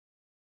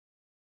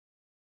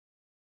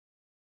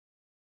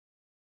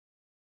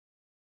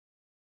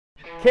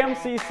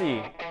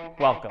CAMCC,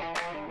 welcome.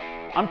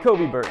 I'm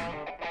Kobe Burton.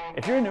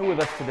 If you're new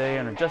with us today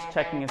and are just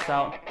checking us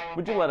out,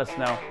 would you let us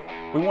know?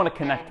 We want to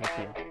connect with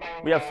you.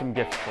 We have some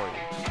gifts for you.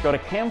 Go to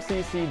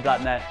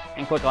camcc.net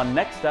and click on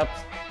Next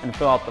Steps and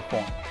fill out the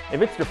form.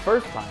 If it's your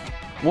first time,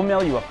 we'll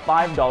mail you a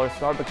 $5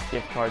 Starbucks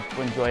gift card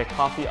to enjoy a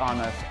coffee on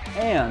us,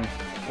 and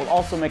we'll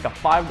also make a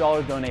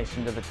 $5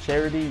 donation to the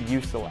charity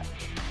you select.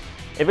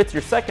 If it's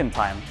your second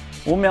time,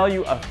 we'll mail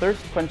you a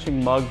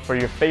thirst-quenching mug for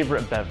your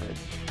favorite beverage.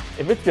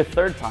 If it's your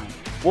third time,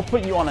 we'll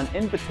put you on an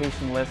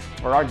invitation list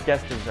for our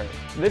guest dessert.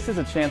 This is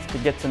a chance to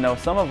get to know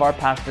some of our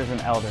pastors and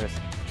elders,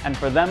 and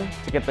for them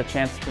to get the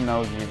chance to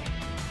know you.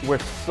 We're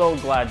so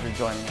glad you're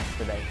joining us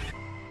today,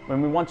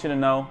 and we want you to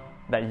know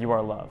that you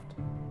are loved.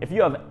 If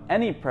you have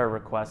any prayer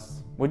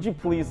requests, would you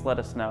please let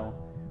us know?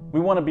 We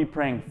want to be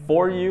praying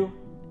for you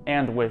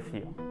and with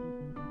you.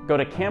 Go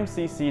to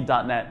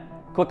camcc.net,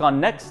 click on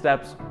Next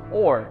Steps,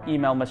 or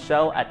email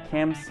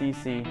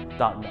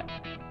michelle@camcc.net.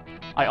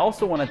 I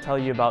also want to tell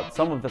you about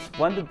some of the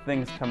splendid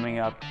things coming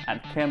up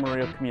at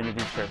Camarillo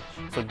Community Church,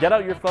 so get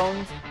out your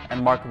phones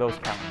and mark those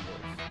calendars.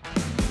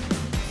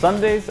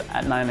 Sundays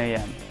at 9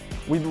 a.m.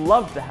 We'd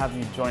love to have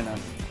you join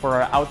us for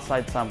our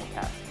outside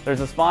simulcast.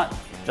 There's a spot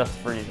just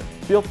for you.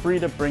 Feel free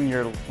to bring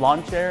your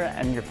lawn chair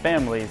and your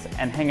families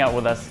and hang out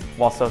with us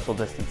while social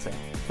distancing.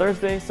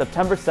 Thursday,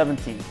 September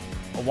 17th,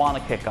 Awana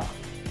Kickoff.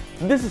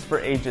 This is for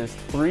ages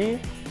 3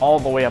 all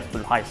the way up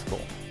through high school.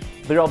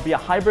 There will be a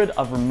hybrid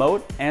of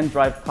remote and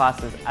drive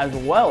classes as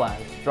well as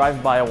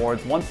drive-by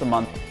awards once a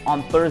month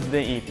on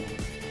Thursday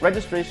evenings.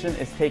 Registration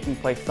is taking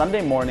place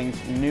Sunday mornings,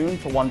 noon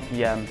to 1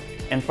 p.m.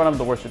 in front of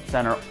the Worship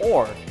Center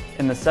or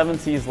in the Seven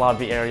Seas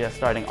lobby area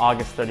starting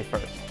August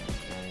 31st.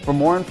 For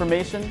more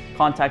information,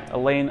 contact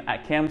Elaine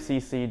at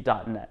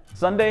camcc.net.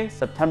 Sunday,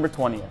 September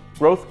 20th,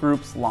 Growth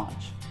Groups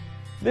launch.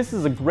 This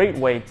is a great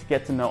way to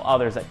get to know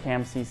others at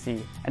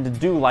CAMCC and to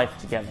do life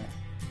together.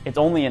 It's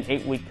only an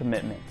 8-week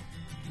commitment.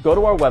 Go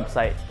to our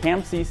website,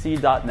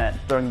 camcc.net,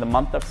 during the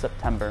month of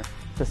September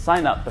to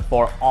sign up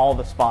before all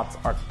the spots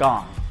are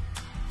gone.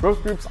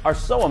 Growth Groups are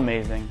so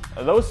amazing.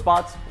 Those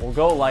spots will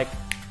go like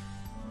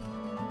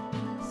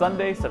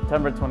Sunday,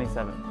 September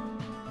 27th,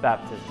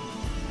 Baptism.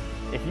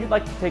 If you'd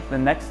like to take the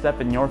next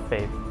step in your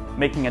faith,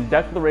 making a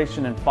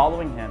declaration and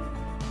following Him,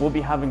 we'll be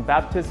having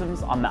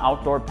baptisms on the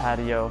outdoor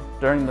patio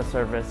during the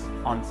service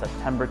on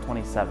September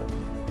 27th.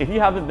 If you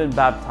haven't been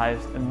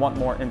baptized and want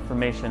more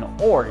information,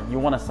 or you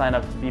want to sign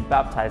up to be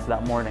baptized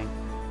that morning,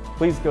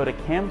 please go to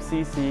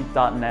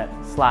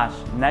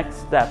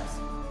camcc.net/nextsteps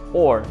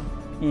or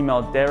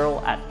email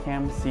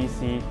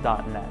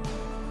daryl@camcc.net.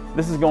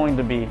 This is going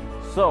to be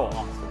so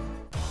awesome.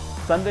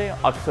 Sunday,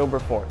 October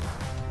 4th,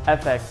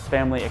 FX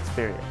Family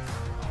Experience.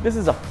 This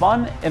is a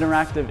fun,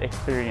 interactive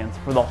experience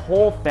for the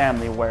whole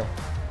family where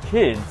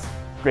kids,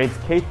 grades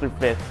K through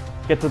 5th,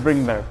 get to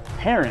bring their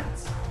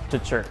parents to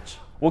church.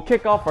 We'll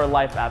kick off our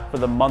Life app for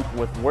the month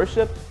with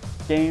worship,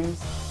 games,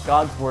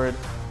 God's Word,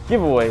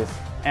 giveaways,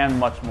 and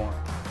much more,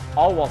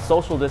 all while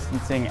social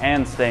distancing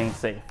and staying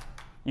safe.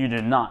 You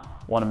do not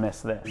want to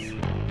miss this.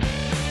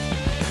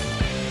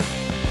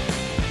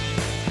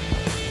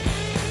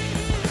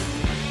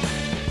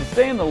 To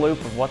stay in the loop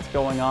of what's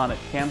going on at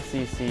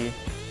CAMCC,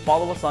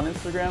 follow us on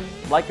Instagram,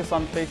 like us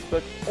on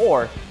Facebook,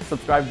 or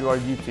subscribe to our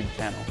YouTube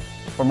channel.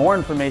 For more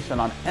information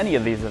on any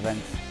of these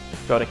events,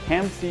 go to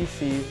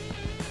camcc.net.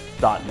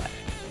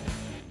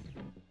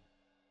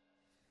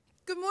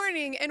 Good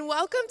morning and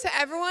welcome to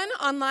everyone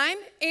online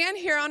and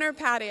here on our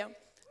patio.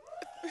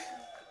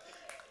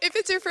 If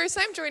it's your first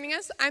time joining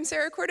us, I'm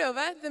Sarah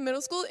Cordova, the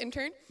middle school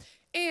intern,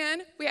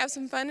 and we have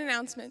some fun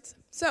announcements.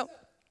 So,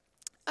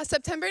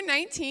 September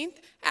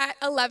 19th at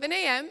 11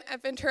 a.m.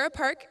 at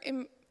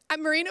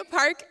Marina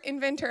Park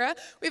in Ventura,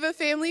 we have a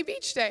family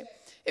beach day.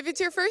 If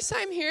it's your first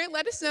time here,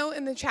 let us know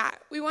in the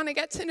chat. We want to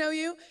get to know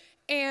you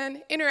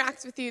and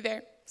interact with you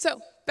there.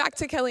 So, back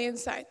to Kelly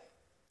inside.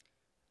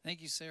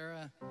 Thank you,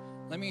 Sarah.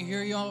 Let me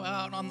hear you all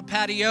out on the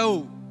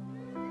patio.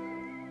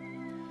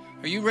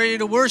 Are you ready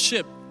to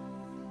worship?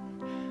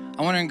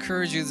 I want to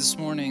encourage you this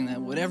morning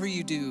that whatever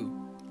you do,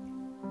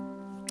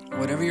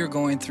 whatever you're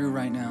going through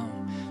right now,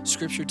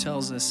 Scripture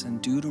tells us in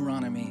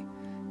Deuteronomy,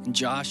 in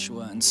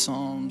Joshua, in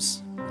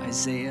Psalms,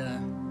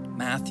 Isaiah,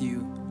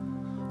 Matthew,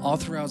 all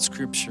throughout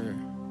Scripture,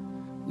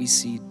 we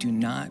see, do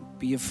not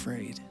be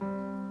afraid.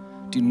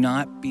 Do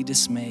not be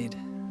dismayed.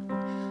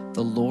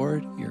 The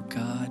Lord your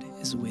God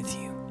is with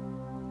you.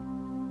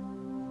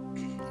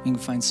 You can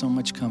find so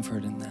much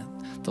comfort in that.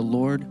 The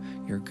Lord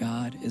your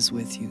God is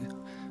with you.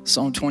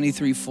 Psalm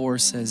 23:4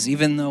 says,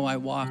 even though I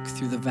walk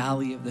through the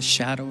valley of the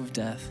shadow of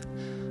death,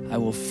 I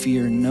will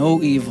fear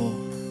no evil,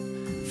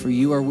 for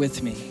you are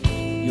with me.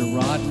 Your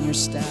rod and your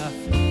staff,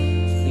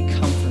 they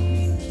comfort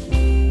me.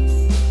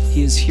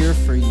 He is here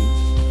for you.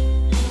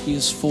 He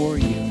is for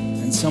you.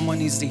 And someone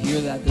needs to hear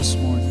that this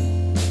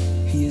morning.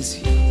 He is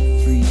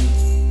here for you.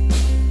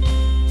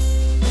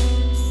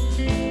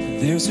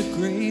 There's a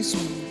grace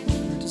when the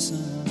word is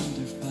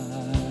under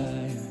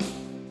fire.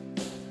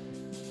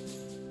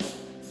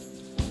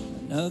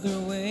 Another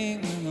way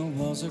when the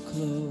walls are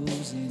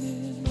closing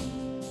in.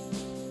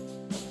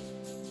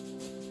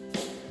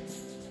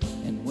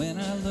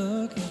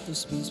 look at the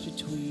space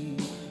between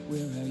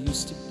where I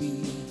used to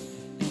be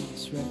and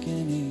this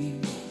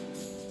reckoning,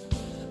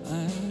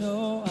 I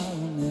know I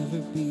will never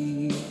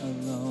be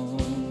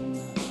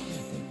alone.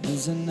 There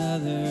is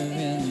another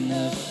in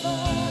the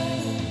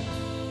fire,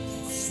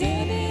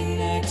 standing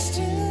next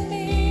to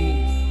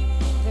me.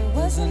 There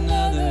was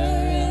another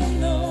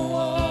in the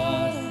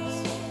waters,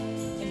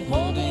 and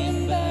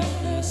holding back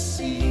the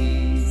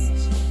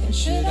seas. And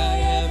should I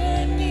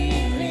ever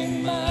need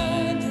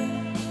reminder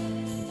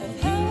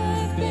of how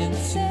I've been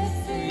set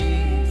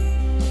free,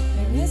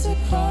 there is a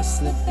cross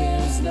that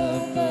bears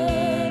the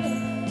burden.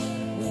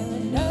 Will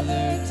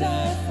another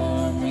die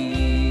for me?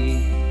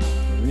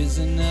 There is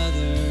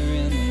another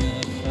in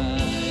the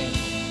fire.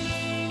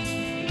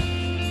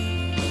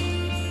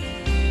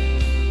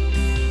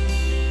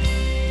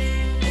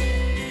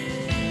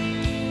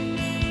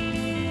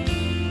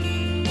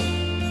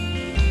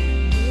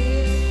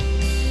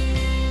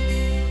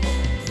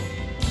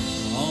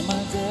 All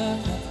my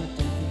death I put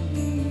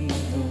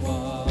beneath the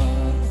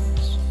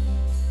waters.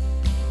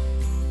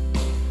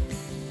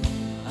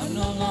 I'm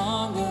no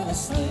longer a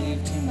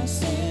slave to my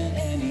sin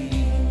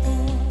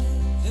anymore.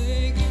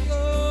 Thank you,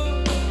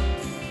 Lord.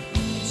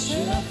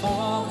 Should I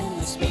fall in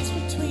the space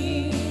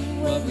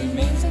between what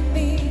remains of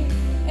me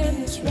and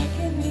this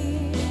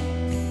reckoning?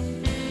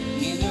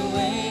 Either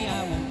way,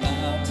 I won't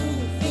bow to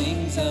the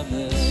things of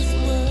this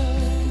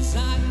world. 'Cause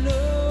I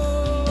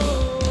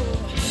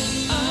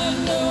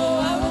know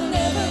I will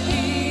never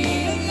be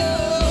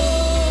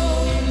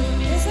alone.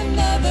 There's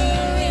another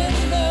in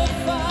the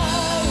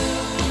fire,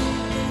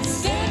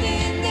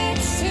 standing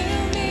next to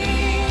me.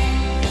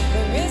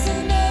 There is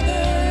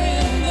another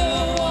in the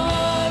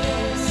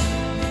waters,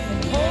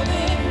 and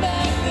holding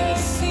back the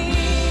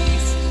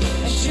seas.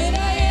 And should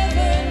I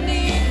ever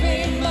need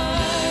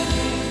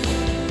reminding,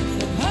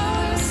 the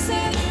power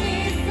set me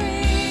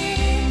free.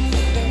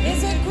 There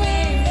is a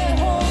grave that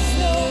holds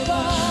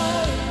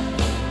nobody.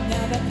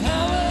 Now the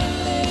power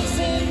lives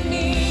in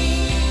me.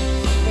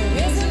 There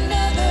is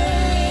another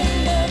in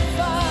the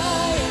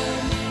fire.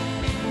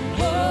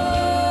 Whoa,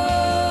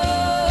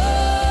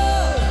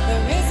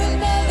 there is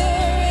another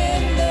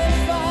in the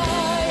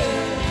fire.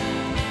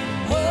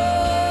 Whoa,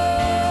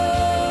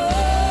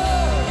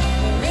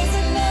 there is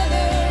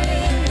another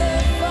in the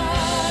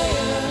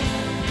fire.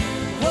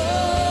 Whoa,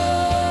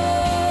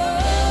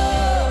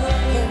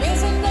 there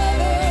is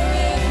another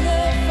in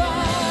the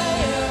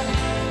fire.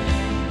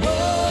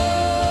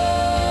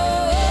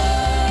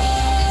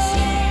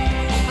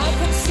 I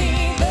can see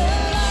the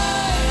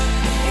light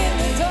in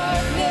the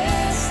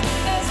darkness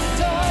as the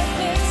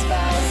darkness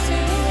bows to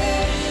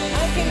it.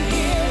 I can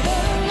hear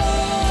the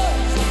Lord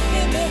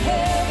in the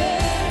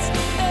heavens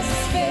as the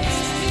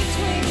space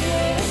between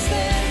us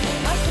then.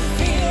 I can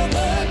feel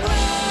the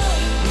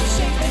ground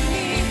shake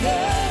beneath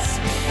us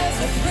as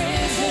the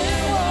prison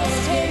walls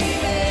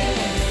cave in.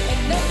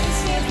 And nothing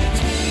stands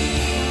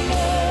between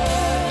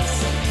us.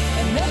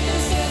 And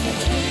nothing stands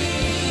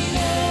between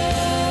us.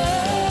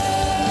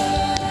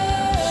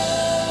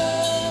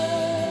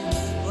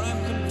 For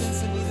I'm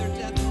convinced that neither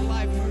death nor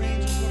life, nor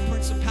angels, nor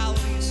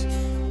principalities,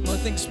 nor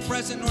things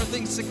present, nor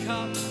things to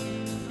come,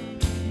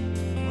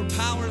 nor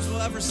powers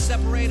will ever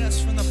separate us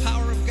from the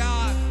power of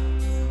God.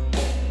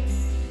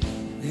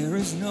 There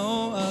is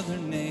no other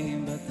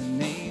name but the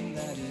name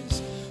that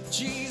is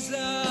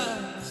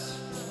Jesus.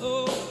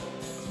 Oh,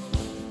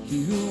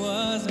 He who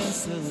was and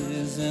still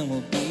is and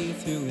will be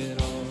through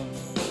it all.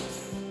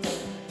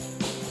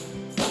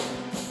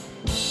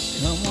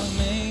 Come what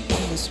may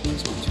in the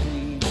space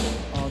between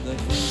all the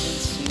things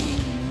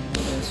unseen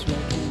and this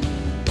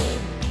reckoning.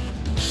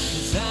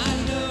 'Cause I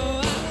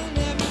know I will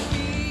never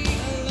be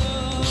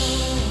alone.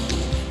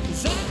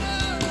 'Cause I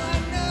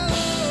know.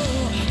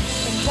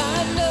 And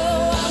I know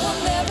I will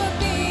never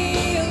be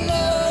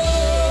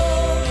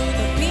alone.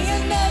 There'll be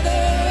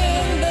another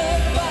in the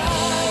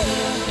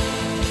fire,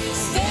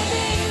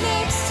 standing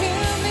next to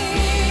me.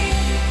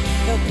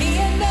 There'll be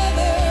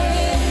another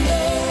in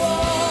the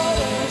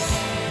waters,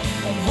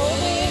 and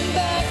holding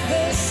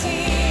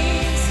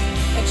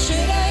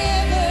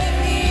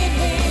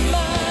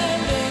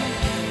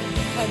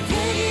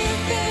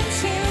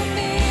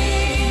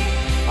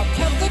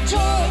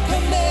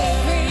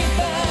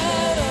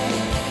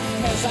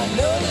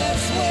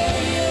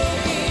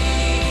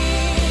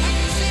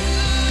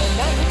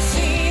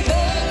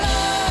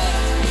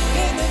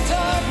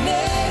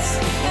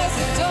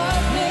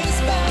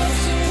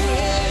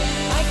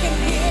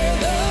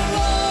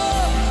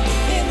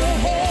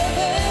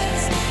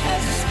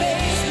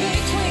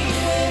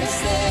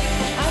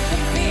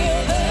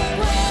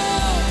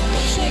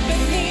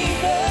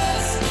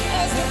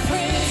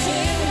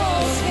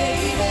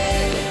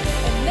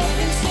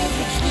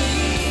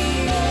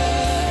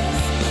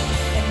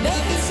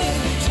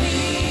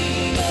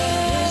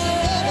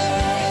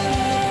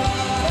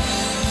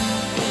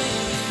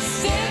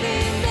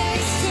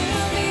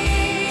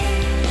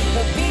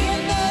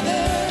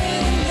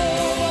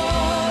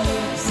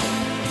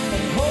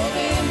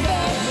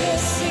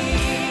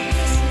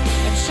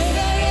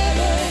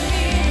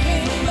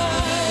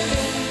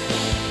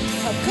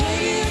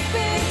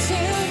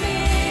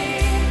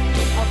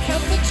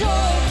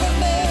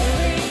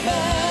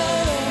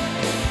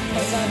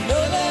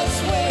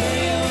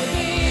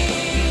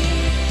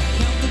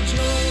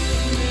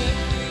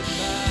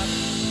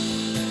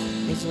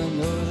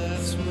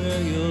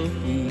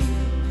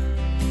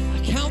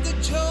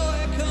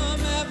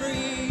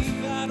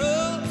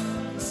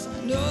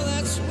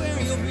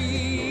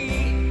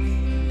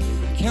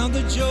Count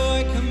the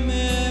joy come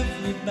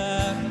every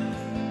battle,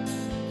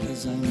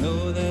 'cause I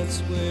know that's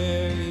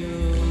where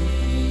you'll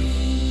be.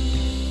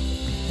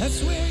 That's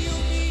where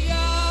you'll be,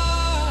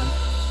 God.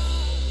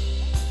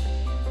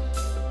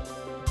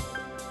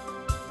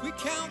 We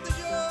count the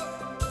joy.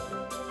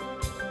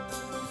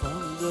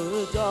 From the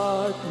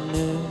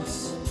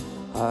darkness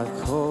I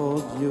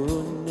called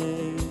your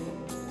name,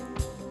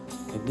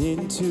 and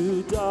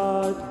into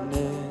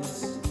darkness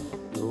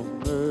your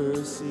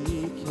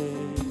mercy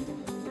came.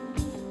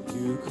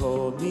 You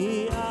called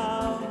me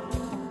out,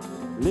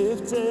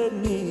 lifted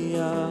me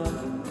up.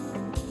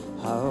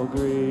 How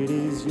great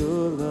is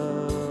your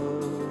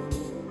love.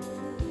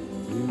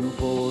 You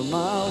bore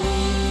my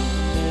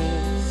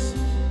weakness,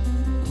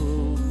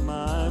 pulled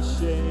my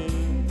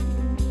shame,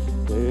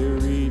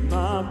 buried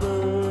my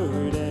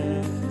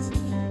burdens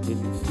in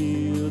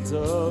fields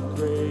of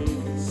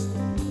grace.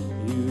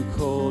 You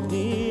called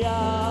me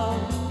out,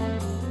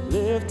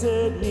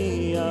 lifted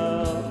me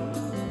up.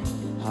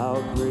 How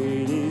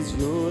great is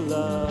your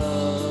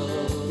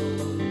love.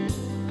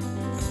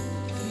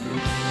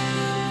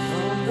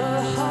 From the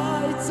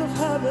heights of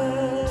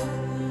heaven,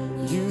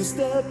 you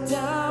stepped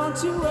down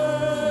to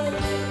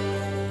earth.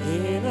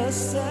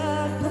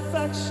 Innocent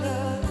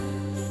perfection,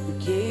 you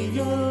gave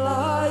your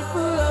life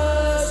for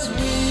us.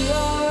 We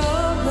are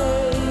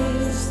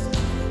amazed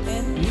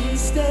and we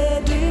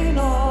stand in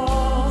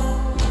awe,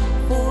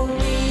 for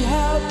we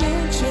have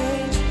been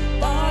changed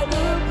by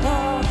the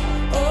power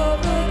of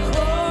the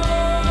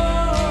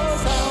cross.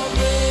 How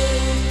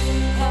great,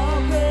 how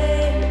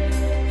great,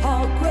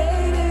 how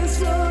great is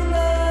your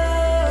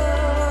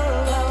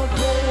love. How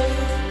great,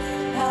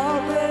 how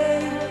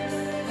great,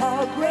 how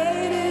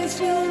great is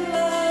your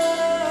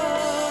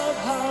love.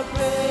 How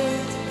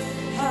great,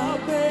 how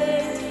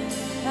great,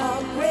 how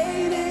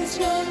great is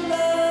your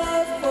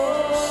love for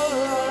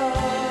us.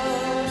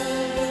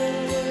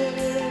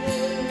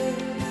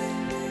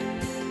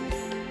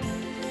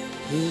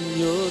 In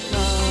your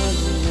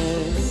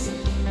kindness,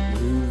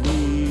 you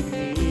lead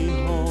me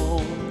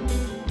home.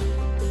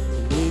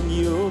 And in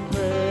your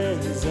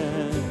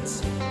presence,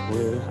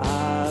 where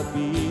I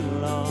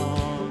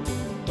belong.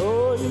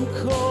 Oh, you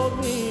called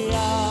me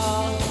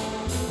out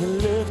and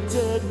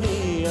lifted me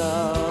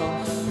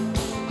up.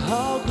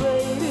 How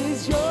great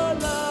is your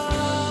love.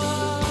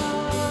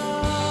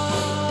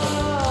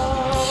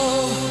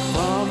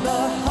 From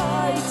the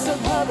heights of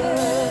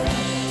heaven,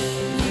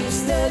 you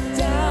stepped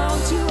down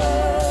to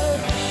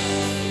earth.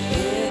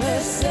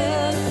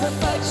 Innocent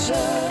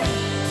perfection,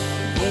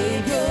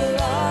 gave your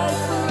life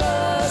for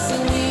us,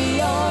 and we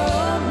are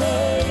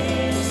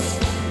amazed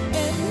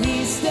and we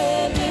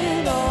stand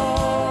in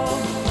awe,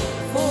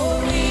 for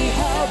we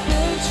have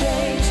been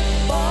changed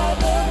by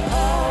the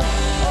power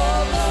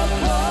of the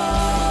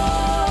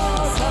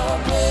cross. How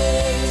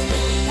great,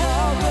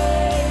 how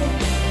great,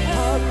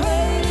 how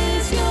great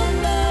is your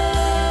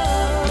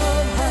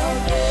love. How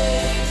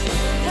great,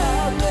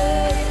 how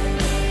great,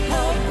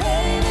 how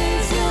great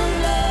is your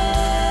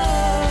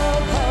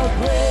love. How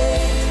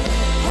great,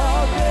 how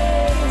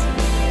great,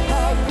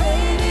 how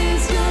great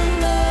is your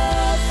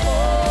love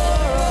for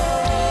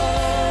us.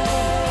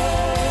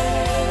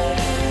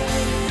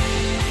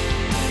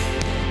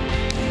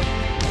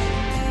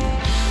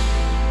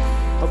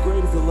 How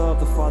great is the love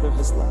the Father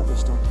has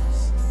lavished on us,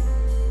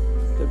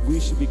 that we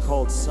should be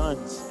called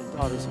sons and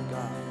daughters of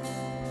God.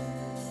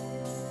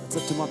 Let's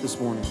lift him up this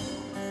morning.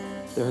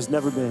 There has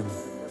never been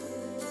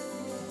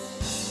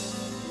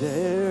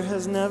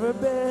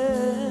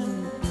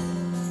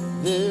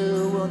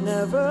there will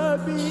never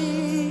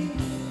be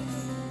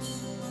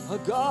a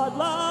God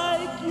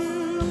like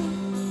you,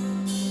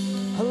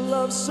 a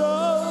love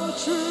so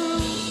true.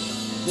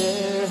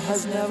 There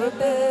has never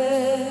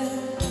been,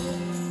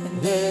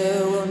 and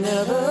there will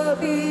never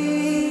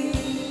be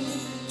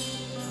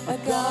a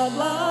God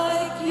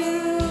like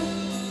you,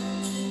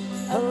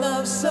 a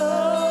love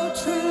so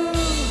true.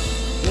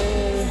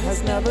 There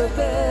has never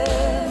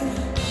been,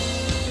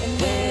 and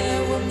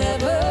there will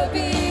never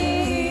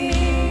be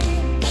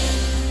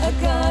a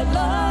God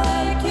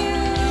like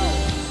you,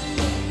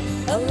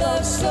 a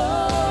love so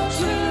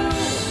true.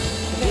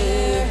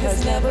 There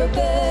has never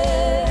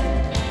been,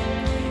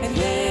 and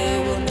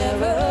there will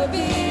never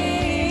be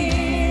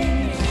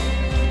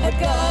a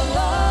God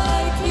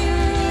like you,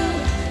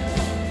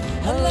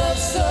 a love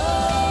so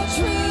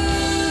true.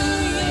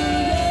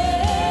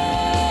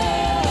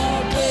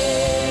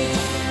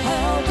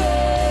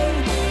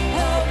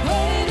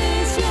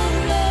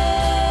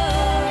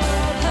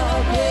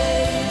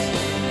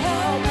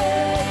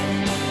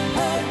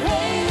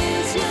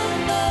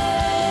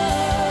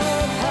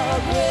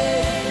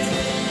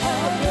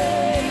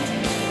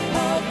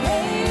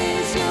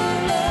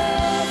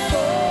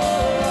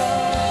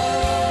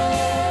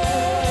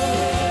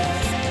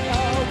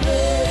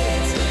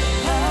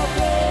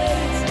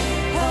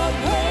 How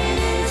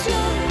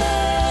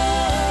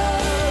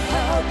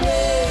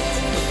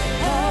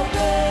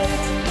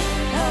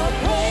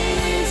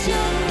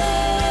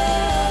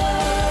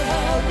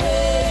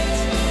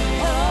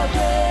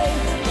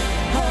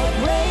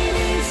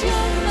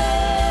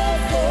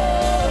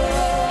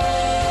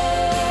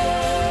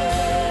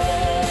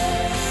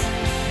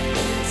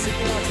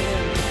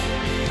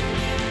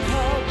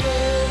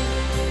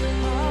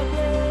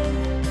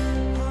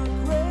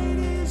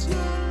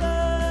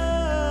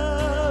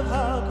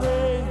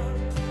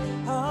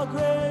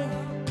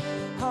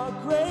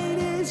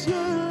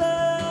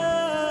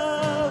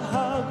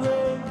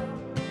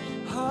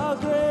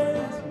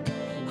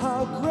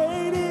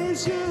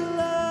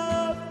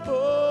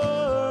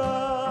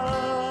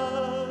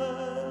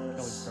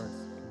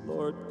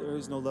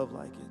is no love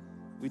like it.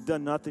 We've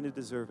done nothing to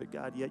deserve it,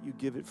 God, yet you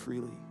give it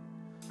freely.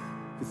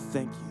 We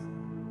thank you.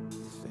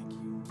 Thank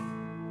you.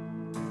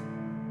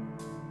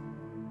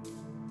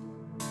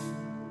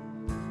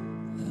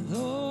 The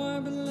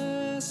Lord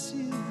bless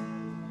you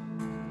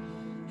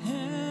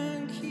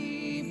and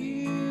keep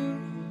you.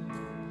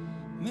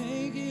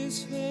 Make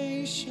his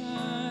face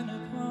shine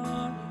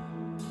upon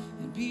you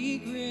and be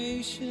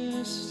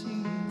gracious to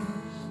you.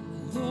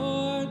 The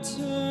Lord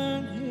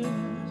turn his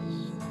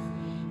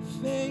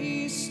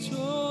face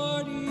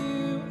toward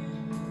you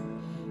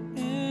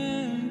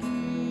and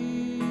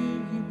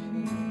give you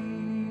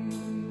peace.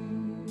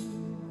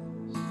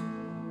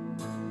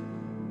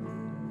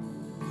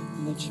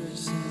 And the church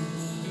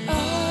sings,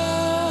 Amen,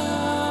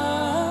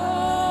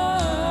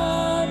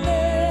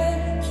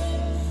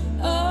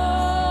 Amen,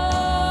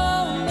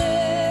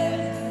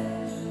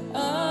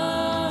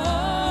 Amen,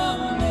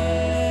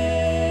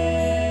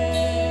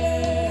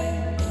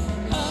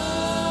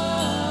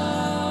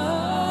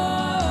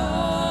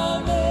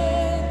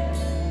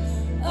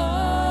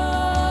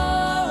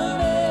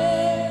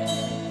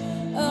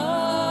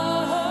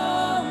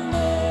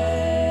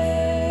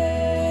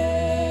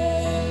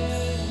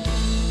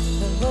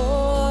 the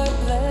Lord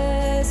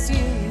bless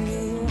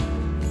you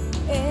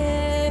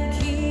and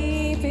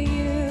keep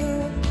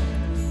you.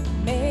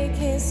 Make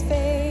his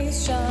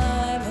face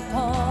shine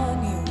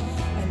upon you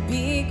and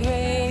be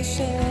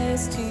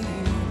gracious to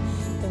you.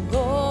 The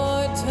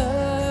Lord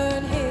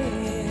turn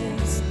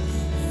his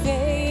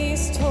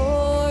face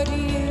toward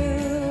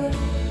you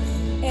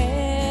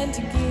and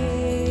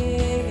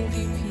give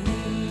you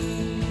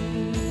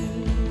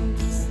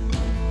peace.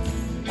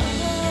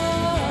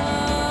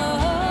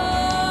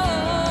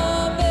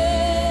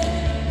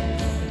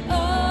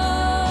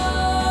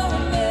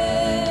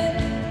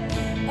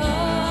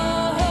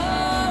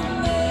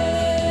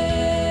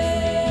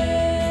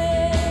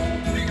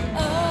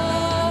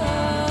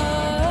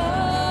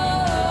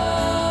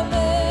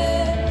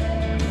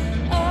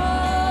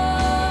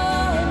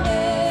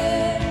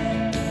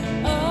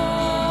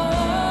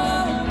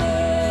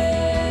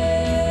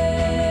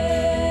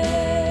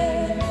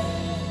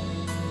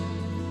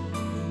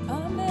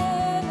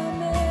 Amen,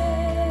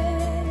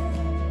 Amen,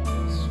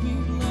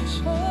 Sweet bless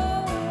you.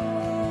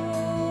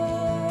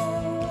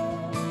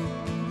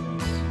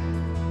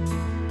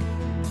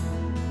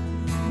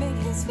 Make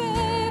his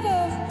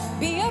favor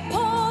be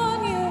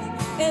upon you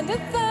and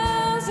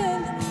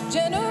 1,000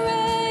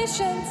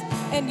 generations,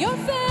 and your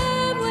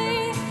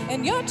family,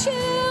 and your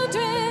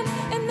children,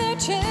 and their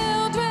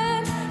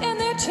children, and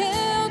their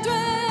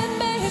children.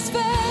 May his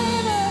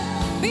favor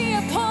be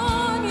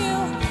upon you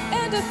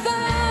and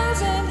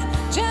 1,000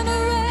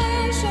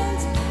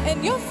 generations,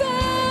 and your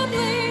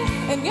family,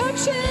 and your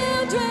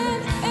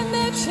children, and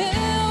their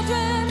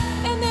children,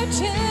 and their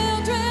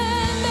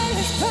children. May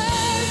his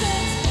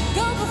presence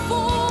go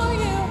before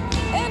you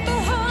and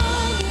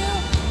behind you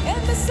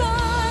and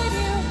beside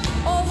you,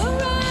 all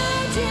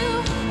around you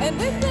and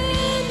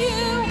within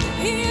you.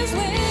 He is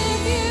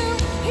with you.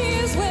 He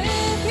is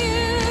with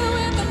you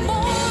in the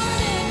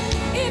morning,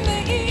 in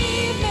the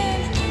evening,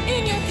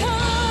 in your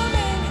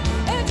coming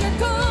and your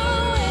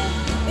going,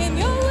 in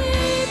your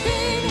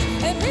weeping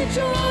and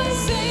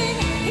rejoicing.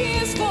 He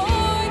is for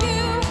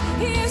you.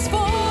 He is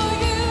for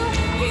you.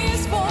 He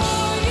is for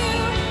you.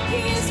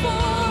 He is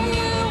for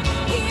you.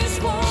 He is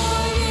for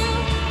you.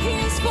 He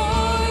is for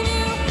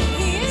you.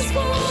 He is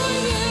for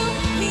you.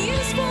 He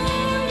is for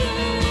you.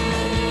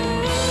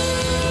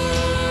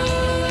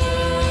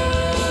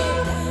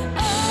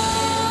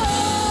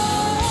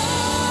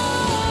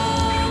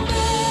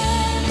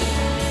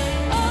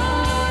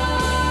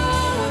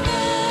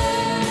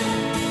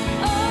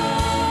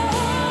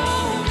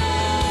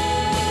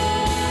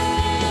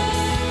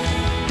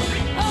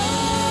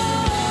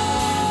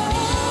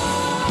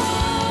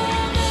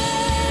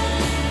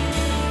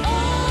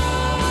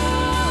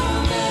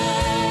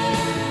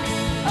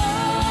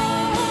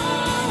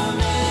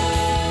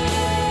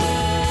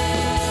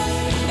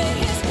 May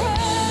his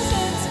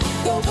presence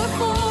go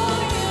before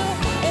you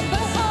and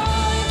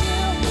behind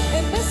you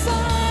and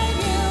beside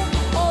you,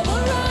 all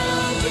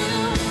around you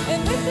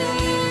and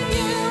within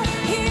you.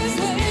 He is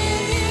with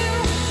you.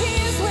 He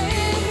is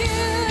with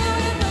you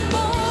in the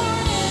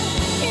morning,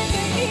 in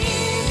the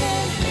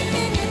evening,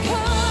 in your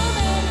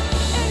coming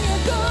and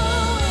your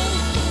going,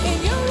 in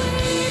your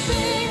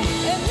weeping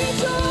and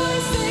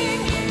rejoicing.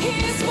 He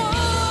is for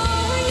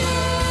you.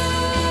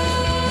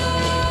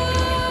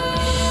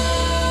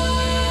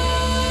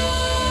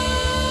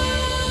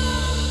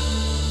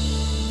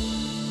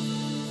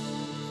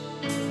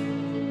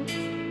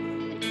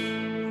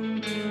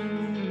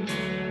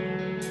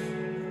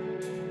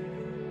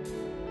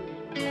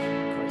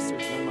 Christ,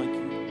 there's none like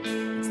you.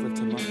 Let's lift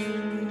him up.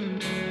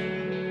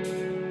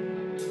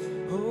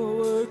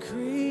 Oh,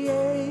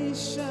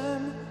 creation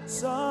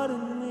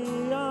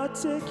suddenly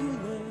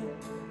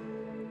articulate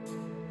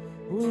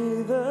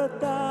with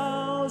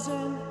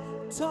 1,000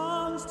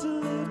 tongues to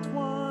lift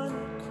one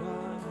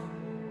cry.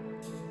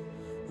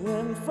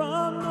 Then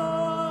from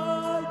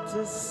north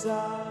to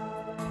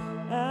south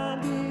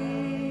and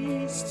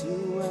east to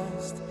west,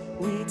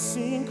 we'd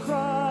seen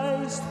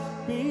Christ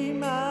be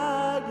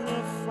magnified.